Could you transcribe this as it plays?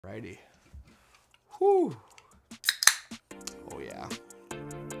Righty. Whew. Oh yeah.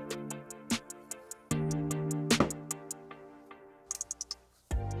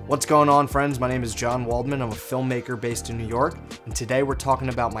 What's going on, friends? My name is John Waldman. I'm a filmmaker based in New York, and today we're talking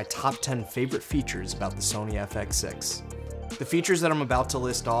about my top 10 favorite features about the Sony Fx6. The features that I'm about to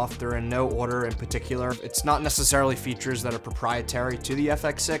list off, they're in no order in particular. It's not necessarily features that are proprietary to the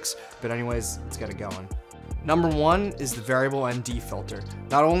Fx6, but anyways, let's get it going. Number one is the variable ND filter.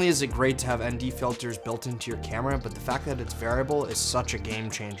 Not only is it great to have ND filters built into your camera, but the fact that it's variable is such a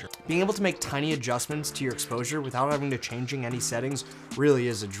game changer. Being able to make tiny adjustments to your exposure without having to changing any settings really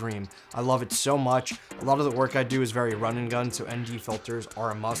is a dream. I love it so much. A lot of the work I do is very run and gun, so ND filters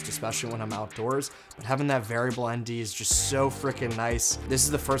are a must, especially when I'm outdoors. But having that variable ND is just so freaking nice. This is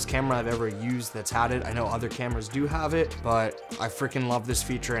the first camera I've ever used that's had it. I know other cameras do have it, but I freaking love this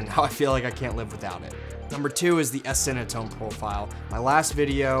feature and now I feel like I can't live without it. Number two is the S-Cinetone profile. My last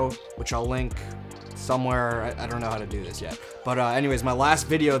video, which I'll link somewhere, I don't know how to do this yet. But anyways, my last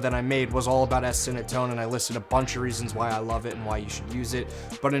video that I made was all about S-Cinetone, and I listed a bunch of reasons why I love it and why you should use it.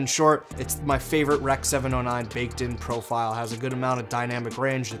 But in short, it's my favorite Rec 709 baked-in profile. It has a good amount of dynamic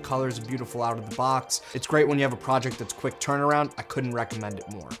range. The colors are beautiful out of the box. It's great when you have a project that's quick turnaround. I couldn't recommend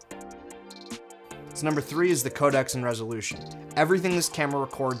it more. So number three is the codecs and resolution. Everything this camera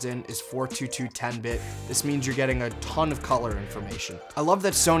records in is 422 10-bit. This means you're getting a ton of color information. I love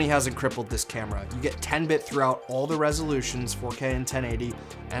that Sony hasn't crippled this camera. You get 10-bit throughout all the resolutions, 4K and 1080,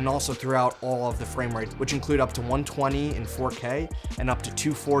 and also throughout all of the frame rates, which include up to 120 in 4K and up to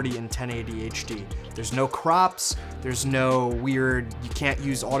 240 in 1080 HD. There's no crops, there's no weird, you can't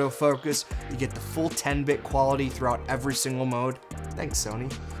use autofocus. You get the full 10-bit quality throughout every single mode. Thanks,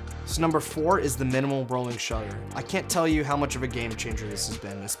 Sony. So number four is the minimal rolling shutter. I can't tell you how much of a game changer this has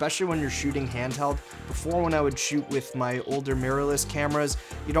been, especially when you're shooting handheld. Before, when I would shoot with my older mirrorless cameras,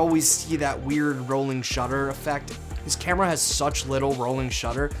 you'd always see that weird rolling shutter effect. This camera has such little rolling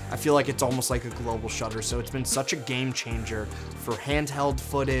shutter, I feel like it's almost like a global shutter, so it's been such a game changer for handheld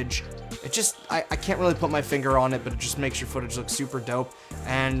footage. It just, I can't really put my finger on it, but it just makes your footage look super dope,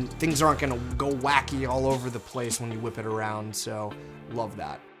 and things aren't gonna go wacky all over the place when you whip it around, so love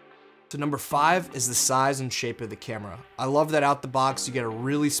that. So number five is the size and shape of the camera. I love that out the box you get a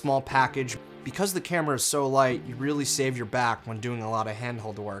really small package. Because the camera is so light, you really save your back when doing a lot of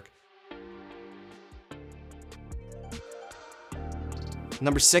handheld work.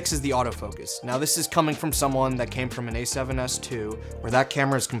 Number six is the autofocus. Now this is coming from someone that came from an A7S II, where that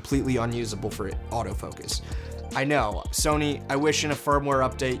camera is completely unusable for autofocus. I know, Sony, I wish in a firmware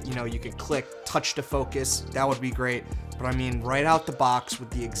update, you could click touch to focus, that would be great. But I mean, right out the box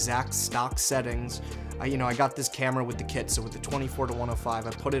with the exact stock settings, I got this camera with the kit, so with the 24-105, I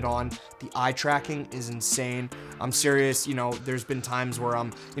put it on. The eye tracking is insane. I'm serious, there's been times where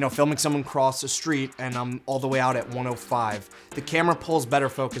I'm, filming someone cross the street and I'm all the way out at 105. The camera pulls better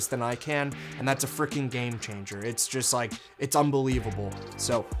focus than I can, and that's a freaking game changer. It's just like, it's unbelievable.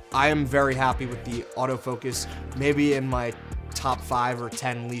 So I am very happy with the autofocus. Maybe in my top 5 or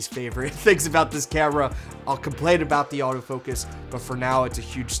 10 least favorite things about this camera, I'll complain about the autofocus, but for now it's a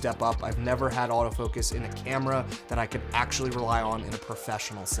huge step up. I've never had autofocus in a camera that I could actually rely on in a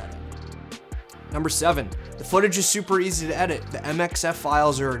professional setting. Number seven, the footage is super easy to edit. The MXF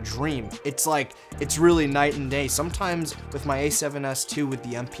files are a dream. It's really night and day. Sometimes with my A7S II with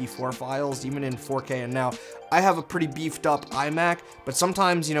the MP4 files, even in 4K, and now I have a pretty beefed up iMac, but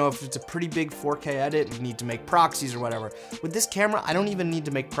sometimes, if it's a pretty big 4K edit, you need to make proxies or whatever. With this camera, I don't even need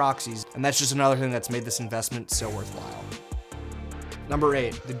to make proxies, and that's just another thing that's made this investment so worthwhile. Number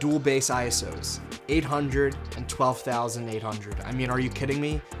eight, the dual base ISOs, 800 and 12,800. I mean, are you kidding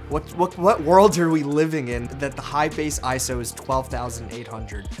me? What world are we living in that the high base ISO is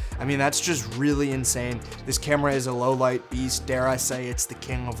 12,800? I mean, that's just really insane. This camera is a low light beast. Dare I say it's the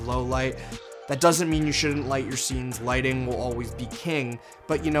king of low light. That doesn't mean you shouldn't light your scenes. Lighting will always be king,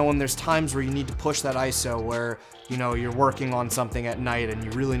 but when there's times where you need to push that ISO where, you're working on something at night and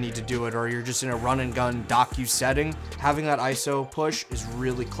you really need to do it, or you're just in a run and gun docu setting, having that ISO push is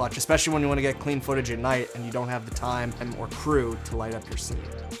really clutch, especially when you want to get clean footage at night and you don't have the time or crew to light up your scene.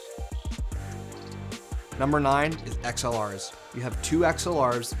 Number nine is XLRs. You have two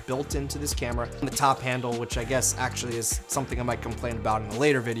XLRs built into this camera. The top handle, which I guess actually is something I might complain about in a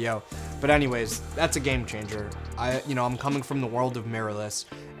later video. But anyways, that's a game changer. I'm coming from the world of mirrorless,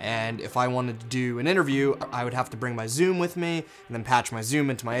 and if I wanted to do an interview, I would have to bring my zoom with me and then patch my zoom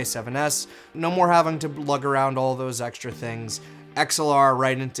into my A7S. No more having to lug around all those extra things. XLR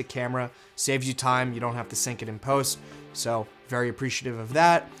right into camera, saves you time, you don't have to sync it in post, so very appreciative of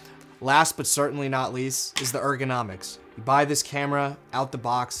that. Last but certainly not least is the ergonomics. You buy this camera out the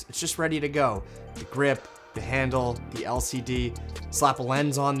box, it's just ready to go. The grip, the handle, the LCD, slap a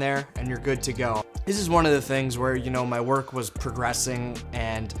lens on there, and you're good to go. This is one of the things where, you know, my work was progressing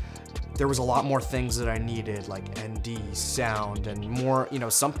and there was a lot more things that I needed, like ND, sound, and more, you know,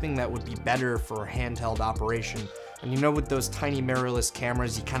 something that would be better for a handheld operation. And you know, with those tiny mirrorless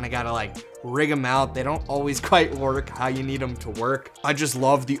cameras, you kind of gotta like rig them out. They don't always quite work how you need them to work. I just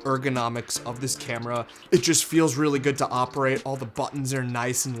love the ergonomics of this camera. It just feels really good to operate. All the buttons are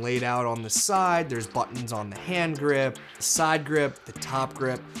nice and laid out on the side. There's buttons on the hand grip, the side grip, the top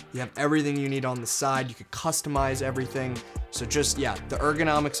grip. You have everything you need on the side. You could customize everything. So just, yeah, the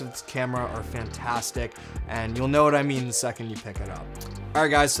ergonomics of this camera are fantastic, and you'll know what I mean the second you pick it up. All right,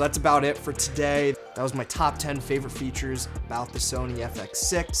 guys, so that's about it for today. That was my top 10 favorite features about the Sony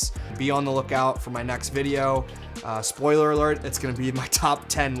Fx6. Be on the lookout for my next video. Spoiler alert, it's gonna be my top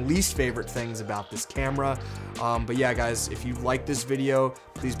 10 least favorite things about this camera. But yeah, guys, if you like this video,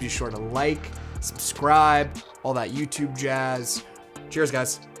 please be sure to like, subscribe, all that YouTube jazz. Cheers,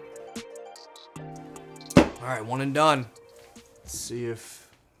 guys. All right, one and done. Let's see if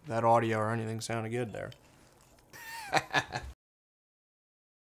that audio or anything sounded good there.